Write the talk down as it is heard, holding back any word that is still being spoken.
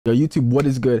Yo YouTube, what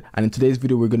is good? And in today's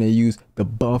video we're going to use the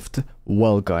buffed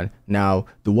WELGUN. Now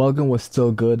the WELGUN was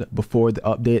still good before the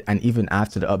update, and even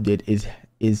after the update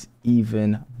is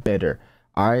even better.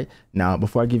 Alright, now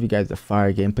before I give you guys the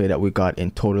fire gameplay that we got in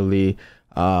totally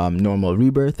normal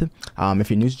Rebirth, if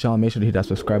you're new to the channel, make sure to hit that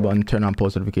subscribe button, turn on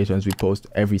post notifications. We post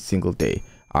every single day.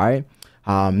 Alright,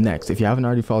 next, if you haven't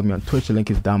already followed me on Twitch, the link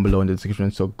is down below in the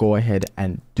description, so go ahead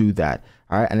and do that.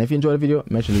 Alright, and if you enjoyed the video,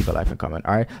 make sure to leave a like and comment.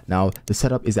 Alright, now the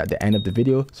setup is at the end of the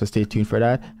video, so stay tuned for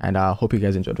that, and I hope you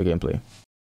guys enjoyed the gameplay.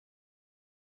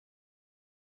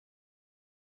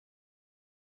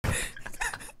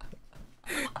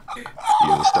 You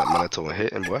gonna stop monotone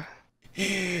hitting, boy?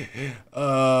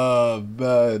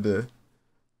 Man.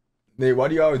 Nate, why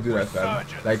do you always do that, fam?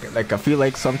 Like I feel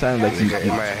like sometimes like you in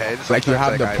my head, like you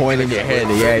have the point in your head,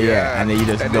 yeah, and then you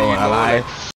just don't lie.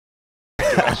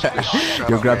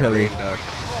 Yo, grab Heli.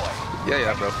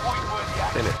 Yeah, bro.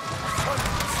 In it.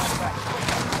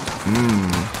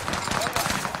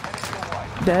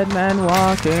 Dead man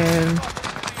walking.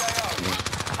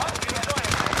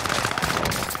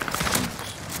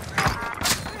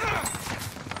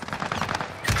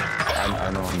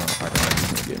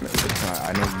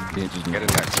 I know you didn't just getting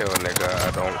that kill, nigga.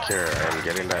 I don't care. I'm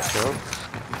getting that kill.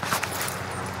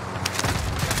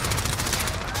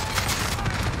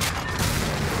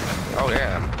 Oh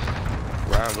damn!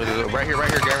 Right here,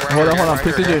 gang. Hold on,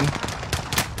 precision.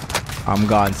 I'm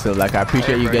gone still. Like I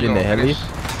appreciate you getting the heli,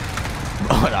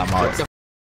 but I'm out.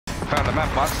 Found the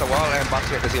map, box the wall and box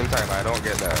it at the same time. I don't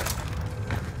get that.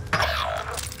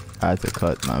 I had to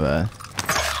cut, my bad.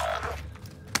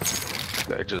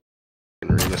 I just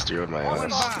re-mystery my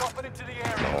ass.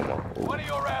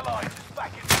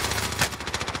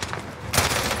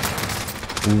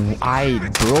 I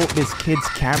broke this kid's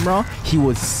camera. He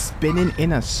was spinning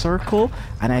in a circle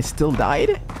and I still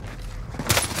died.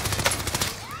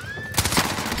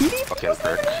 Fucking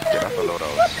prick. Get off the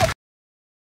loadouts.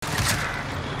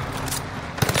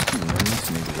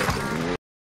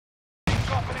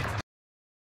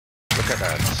 Look at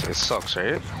that. It sucks,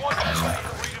 right?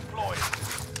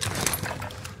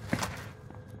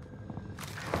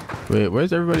 Wait,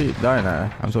 where's everybody dying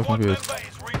at? I'm so confused.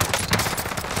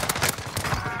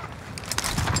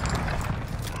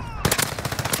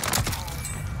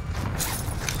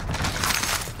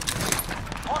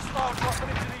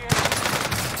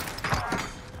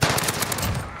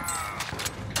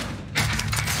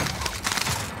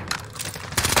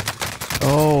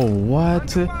 Oh,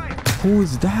 what? Who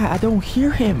is that? I don't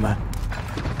hear him.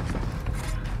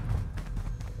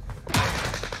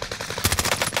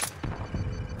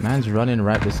 Man's running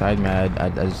right beside me. I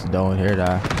just don't hear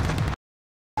that.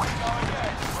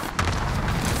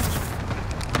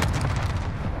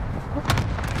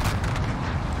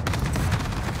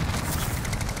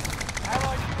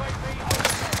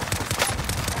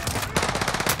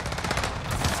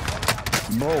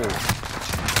 Whoa.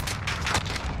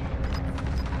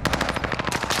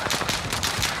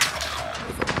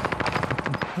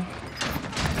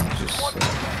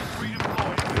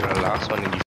 You're the last one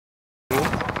and you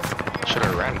should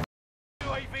have ran.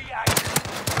 UAV active.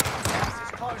 Gas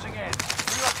is closing in.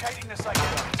 Relocating the safe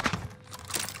zone.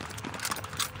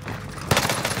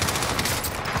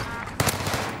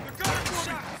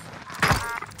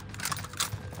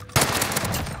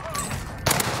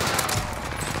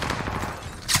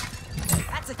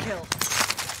 That's a kill.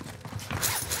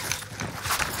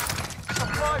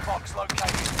 Supply box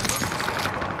located.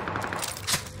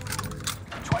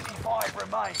 25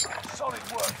 remain. Solid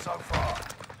work so far.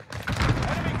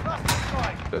 Enemy cluster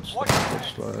strike. That's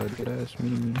slide. Good ass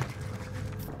me.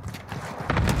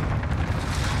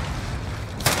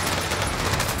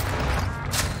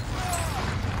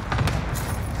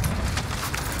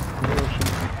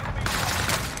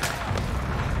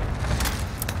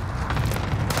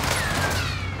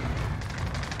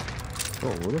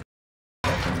 Oh,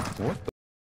 what the?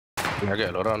 Can I get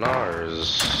a loadout now, or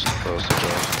is close to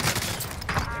join?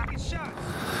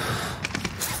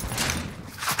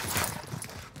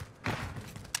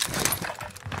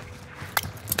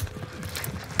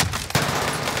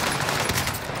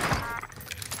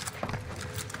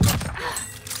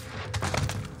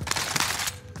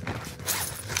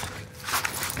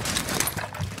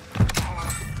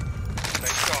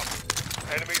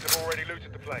 Enemies have already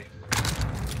looted the place.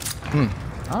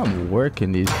 I'm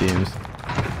working these games.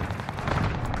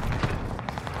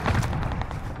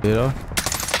 You know?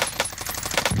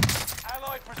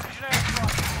 Allied precision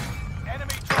airstrike.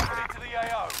 Enemy dropping into the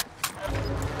AO.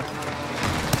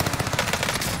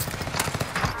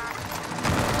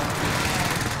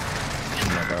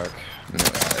 My back. No,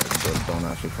 I don't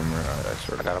actually from where I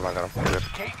swear. I got him. We're good.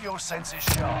 Keep your senses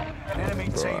sharp. An enemy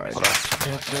team is Hold on.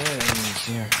 Get there, enemies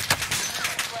here.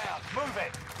 ground. Move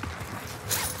it.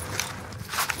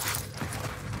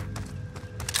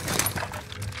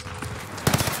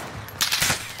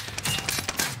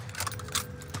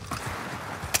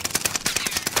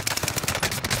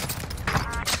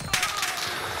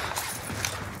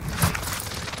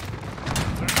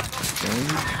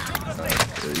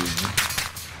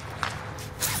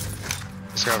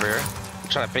 This guy over here. I'm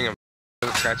trying to ping him.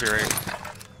 This guy to your right.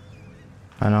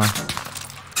 I know.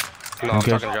 No, I'm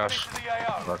Okay. talking to Josh. To the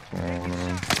AO. Fuck, oh, no.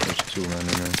 There's 2 men in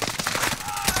there.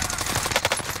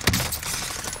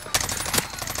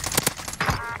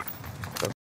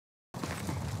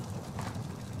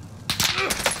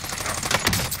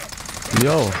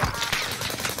 Yo.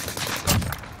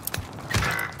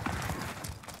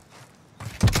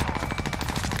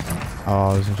 Oh, I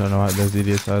wasn't trying to know what those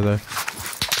idiots are there.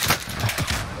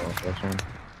 Oh, that's one.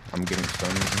 I'm getting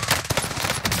stunned.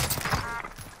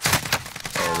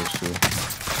 Oh, there's 2.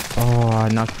 Oh, I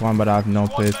knocked one, but I have no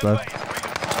place left.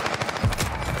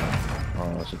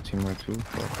 Oh, that's a teammate too.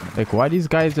 Fuck. Like, why these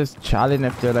guys just challenge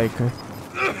if they're like... Got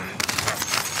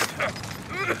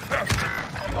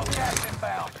gas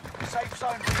inbound. Safe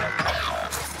zone protected.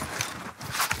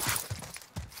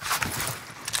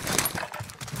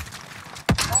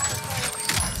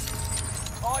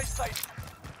 Fire station.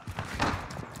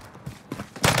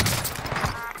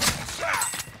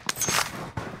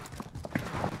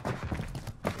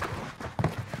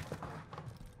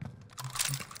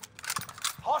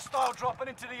 Hostile dropping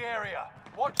into the area.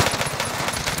 Watch.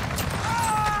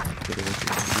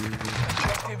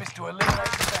 Objective is to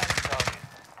eliminate the standing target.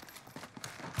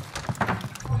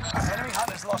 Enemy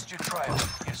hunters lost your trail.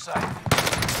 You're safe.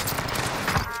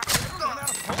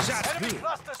 Enemy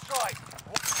cluster strike.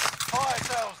 Fire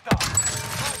sales done.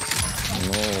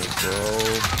 No, bro.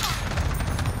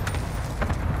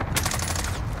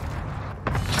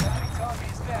 Enemy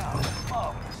target is down.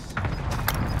 Marvelous.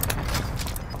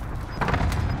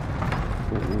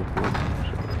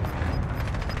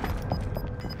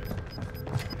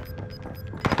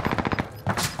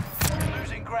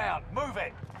 Losing ground. Move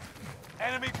it.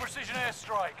 Enemy precision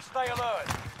airstrike. Stay alert.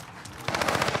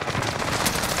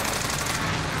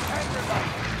 And remain.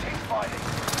 Keep fighting.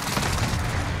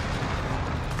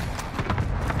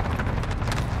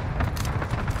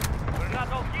 We're not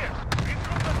all here.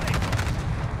 Improve the thing.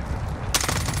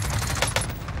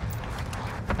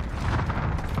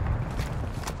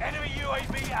 Enemy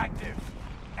UAV active.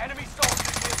 Enemy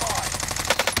soldiers nearby.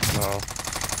 No.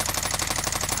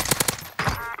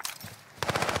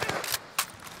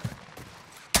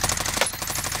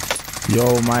 Yo,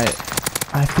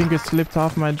 I think it slipped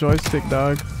off my joystick,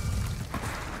 dog.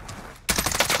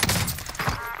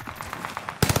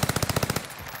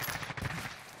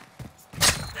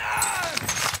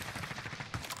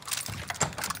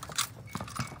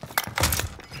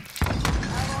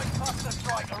 Allied cluster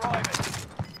strike arriving.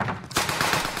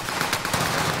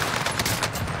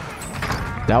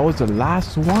 That was the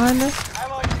last one?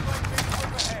 Allied UAV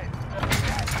overhead.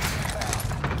 Gas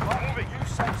inbound. Right, moving. Use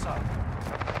safe zone.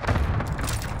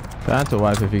 Try not to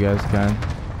wipe if you guys can.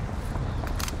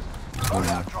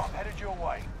 Loadout drop headed your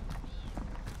way.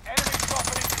 Enemy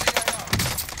dropping into the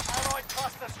AO. Allied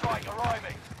cluster strike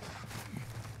arriving.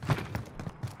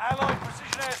 Allied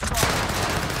precision airstrike.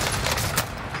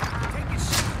 Take your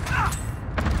shit.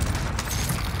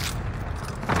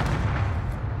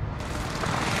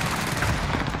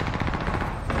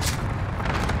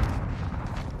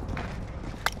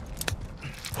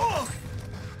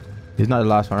 He's not the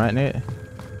last one, right, Nate?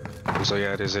 So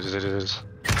yeah, it is.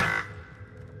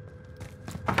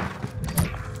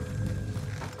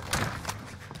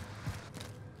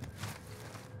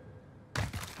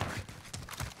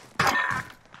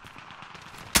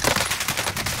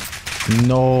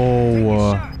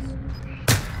 No.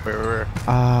 Where?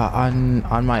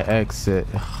 On my exit.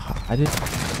 I didn't.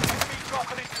 Enemy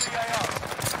dropping into the AO.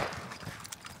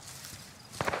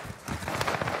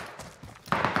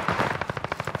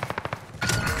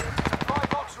 Buy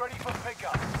box ready for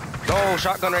pickup. No,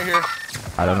 shotgun right here.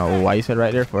 I don't know why you said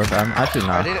right there for time. Actually,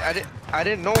 no. I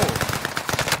didn't know.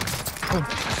 Oh,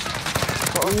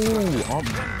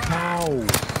 pow.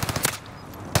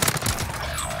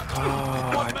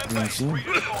 I didn't see him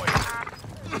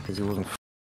because he wasn't.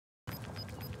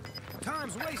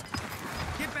 Time's wasted.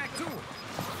 Get back to him.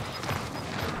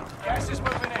 Gas is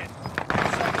moving in.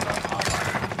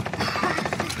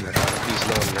 These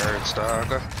little nerds, dog.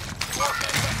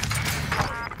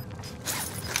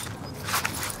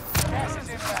 Gas is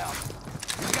inbound.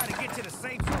 We gotta get to the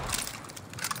safe zone.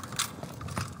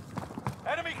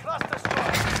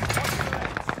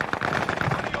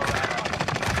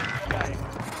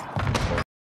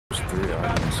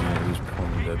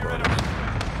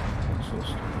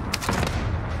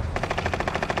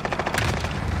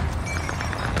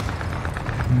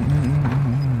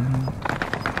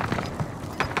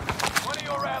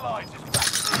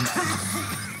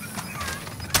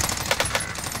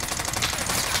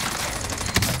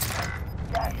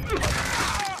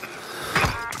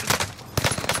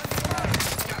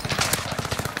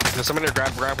 There's somebody near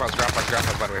grandpa's,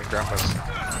 by the way, grandpa's.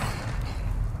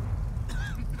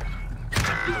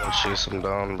 I'll chase him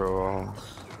down, bro.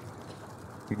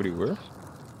 Anybody where?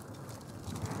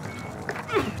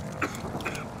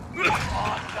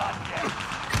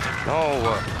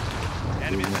 No.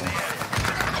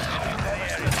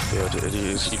 Yeah, did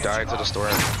he died to the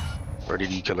storm, or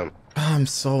did you kill him? I'm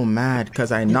so mad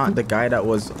because I knocked the guy that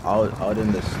was out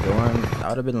in the storm. That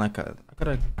would have been like I could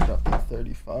have got the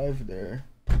 35 there.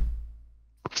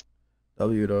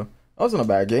 W though. That wasn't a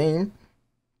bad game.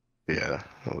 Yeah,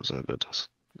 that wasn't good.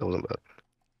 That wasn't bad.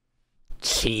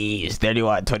 Jeez,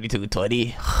 31, 22, 20.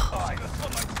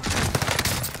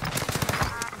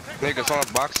 Nigga, someone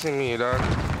boxing me, dog.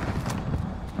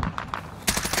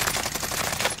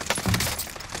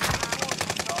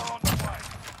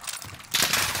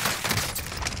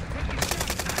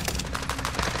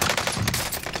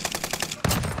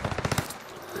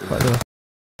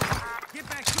 Get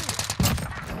back to it.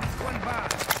 One by.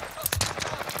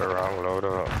 The wrong load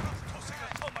up.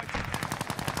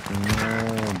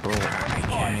 No, bro, I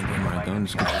can't get my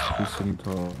guns listening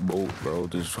to a boat, bro.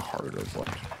 This is hard to watch.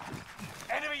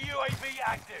 Enemy UAV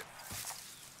active.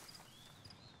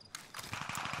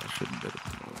 I shouldn't bet it.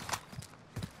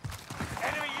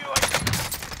 Enemy UAV.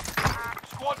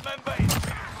 Squad member is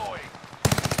redeploying.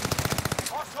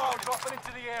 Hostile dropping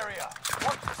into the area.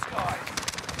 Watch the skies.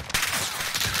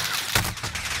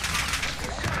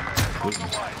 On the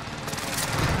way.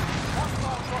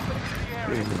 Hostile dropping into the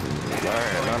area.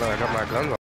 Alright, now that I got my guns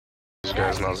on. These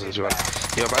guys now since you want.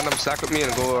 Yo, man, them stack with me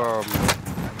and go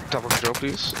top of the drill,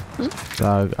 please.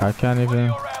 Dog, I can't One of even.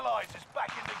 your allies is back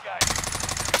in the game.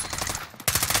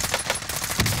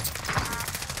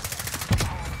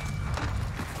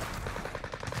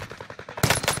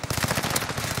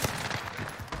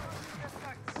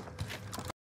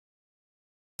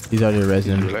 These are the You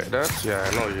resin. like that? Yeah,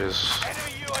 I know you just.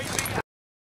 Enemy UAV.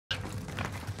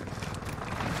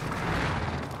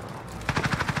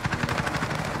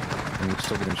 I'm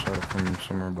still getting shot from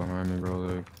somewhere behind me, bro.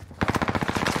 Like,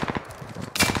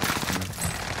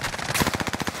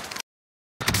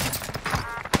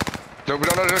 No,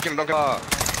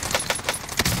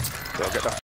 don't get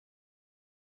that.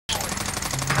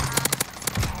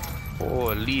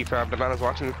 Holy fam, the man is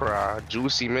watching me for a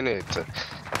juicy minute. One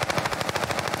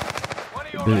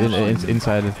of your allies It's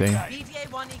inside the thing.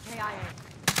 BVA 1 EKIA.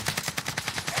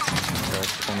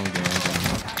 that's tunnel game.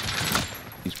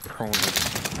 He's prone.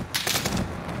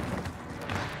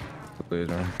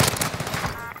 Laser.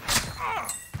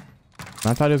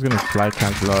 I thought he was gonna fly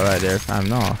cancel out right there, fam.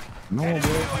 No. No, bro.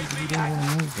 He didn't want to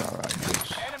move that right,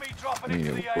 bitch. enemy dropping I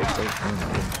into mean, the what's AO. that?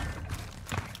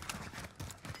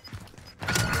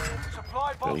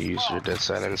 Supply box Use your marked. dead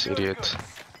silence, Secure the idiot. goods.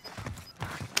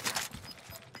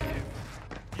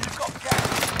 You've got gas.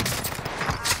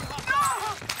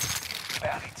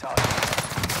 Bounty target.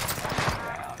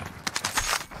 Down.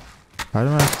 How do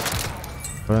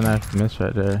what a nice miss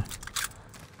right there.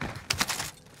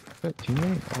 That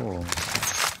teammate? Oh.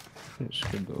 It's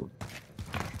good though.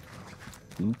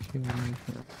 Okay.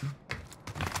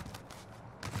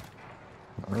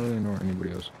 I don't really know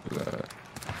anybody else can do that.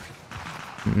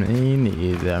 Me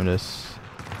neither. I'm just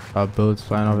bullets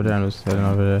flying over there. I'm just heading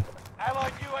over there.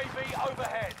 Allied UAV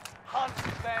overhead. Hunt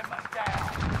them down.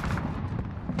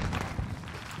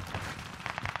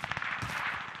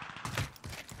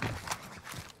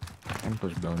 I'm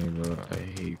push bounty, but I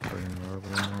hate playing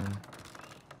Marvel, man.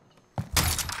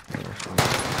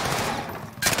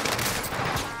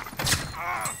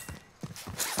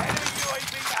 Enemy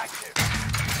UAV active.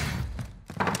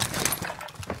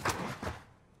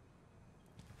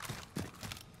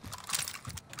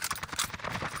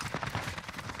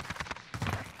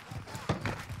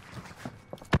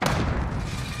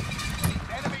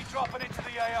 Enemy dropping into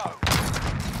the AO.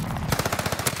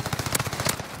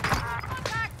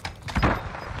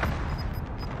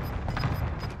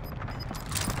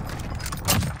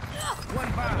 One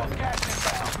by. Got gas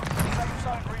inbound. Safe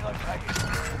zone relocated.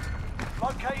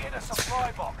 Located a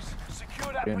supply box.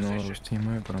 Secure that Yeah, no, it position. was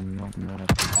teammate, but I'm not mad at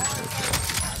the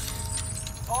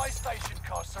Buy station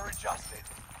costs are adjusted.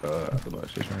 at the buy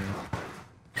station right now.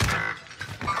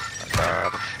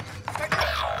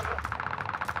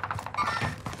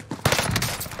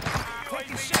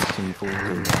 UAV Team full.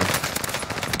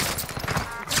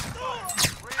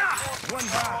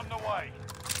 reinforcements are on the way.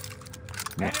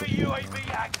 Enemy UAV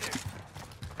active.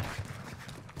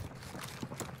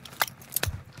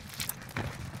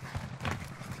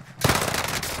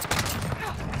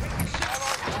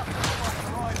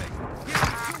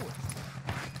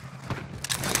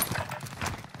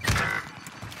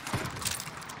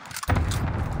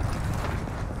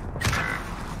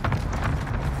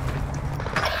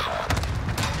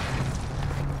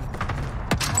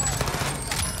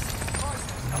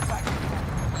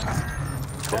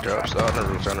 Oh, on the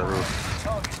roof, on the roof.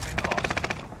 Target's been lost.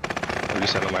 At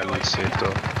least I know my loot's safe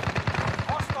though.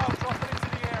 Hostile dropping into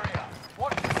the area.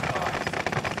 Watch the skies.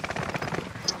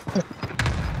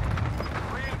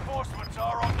 Reinforcements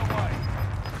are on the way.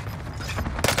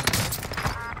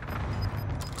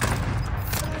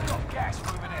 Got gas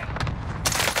moving in.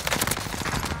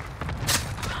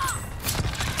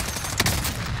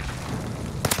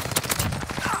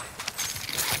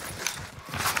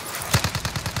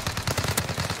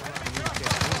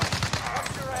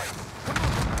 Watch your head.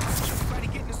 Everybody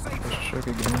get in the safe zone. Check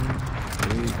again.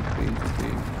 Please.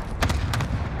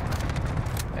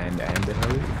 And the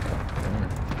heli.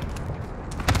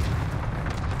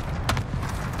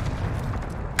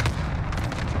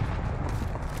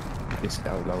 It's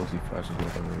that lousy flashes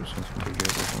with ever since we could get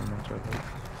this one match right there.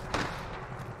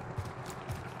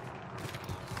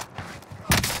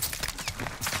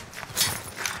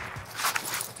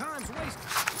 Time's wasted.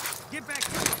 Get back to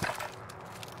it.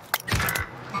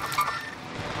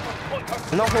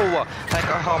 No, like,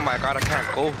 oh my god, I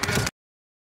can't go.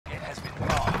 It has been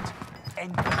marked.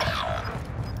 End.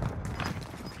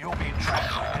 You're being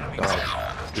tracked by enemy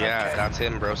team. Yeah, that's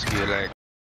him, broski. Like,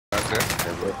 that's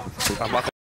it. I'm about to.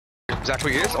 Is that who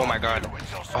he is? Oh my god.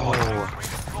 Oh,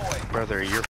 brother,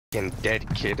 you're fucking dead,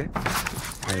 kid.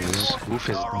 Spoof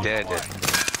is dead.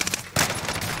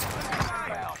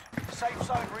 Safe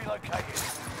zone relocated.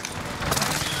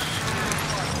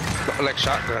 Like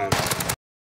shotgun.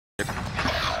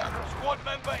 Squad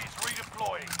member is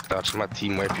redeploying. That's my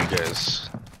team wipe, you guys.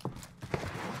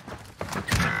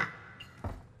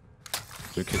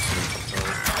 The kitchen.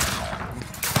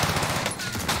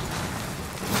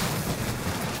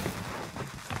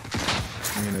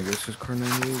 I mean, I guess it's car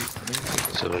 98.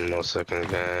 7 no second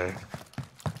guy.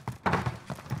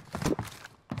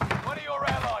 One of your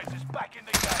allies is back in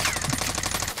the game.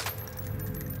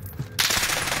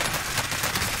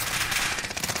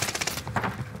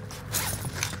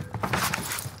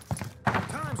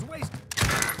 Time's wasted.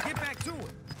 Get back to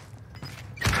it.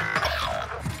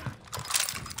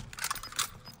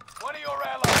 One of your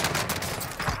allies.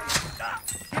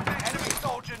 Enemy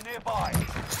soldier nearby.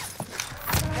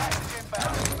 Gas is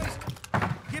inbound.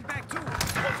 Get back to it.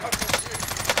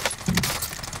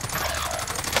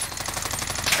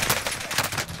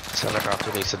 This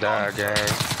helicopter needs to die, gang.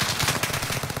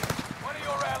 One of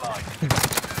your allies.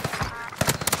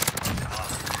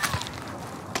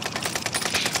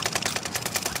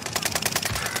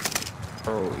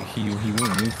 Bro, he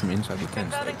won't move from inside the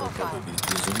tent. Like, the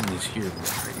zone is here. We're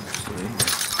still in there.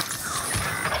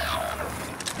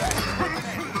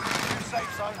 New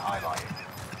safe zone highlighted.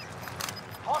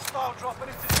 Hostile dropping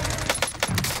into the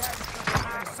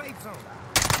Safe zone.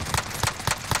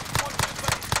 Squad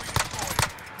member is redeployed.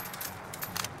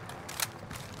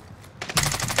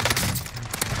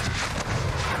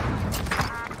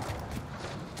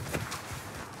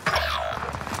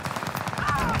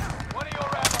 One of your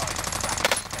allies is back in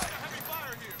the game. Heavy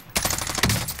fire here.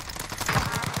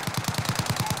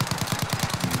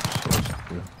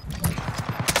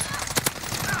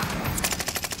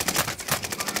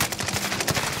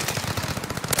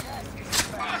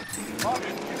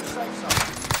 Target new safe zone.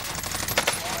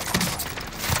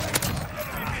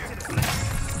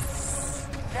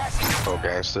 Gas is Oh,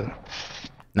 gangster.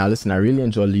 Now listen, I really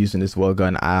enjoyed using this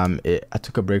Welgun. I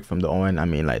took a break from the Owen. I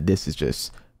mean, like, this is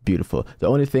just beautiful. The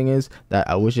only thing is that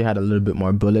I wish it had a little bit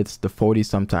more bullets. The 40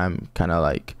 sometimes kind of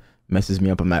like messes me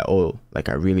up on my oil. Like,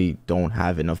 I really don't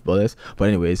have enough bullets. But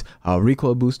anyways,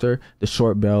 recoil booster, the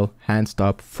short barrel, hand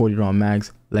stop, 40 round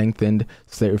mags, lengthened,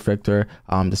 slate reflector,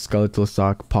 the skeletal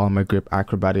stock, polymer grip,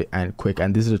 acrobatic, and quick.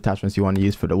 And these are the attachments you want to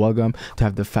use for the Welgun to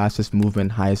have the fastest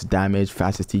movement, highest damage,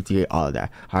 fastest TTA, all of that.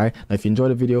 All right, now if you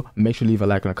enjoyed the video, make sure to leave a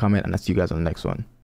like and a comment, and I'll see you guys on the next one.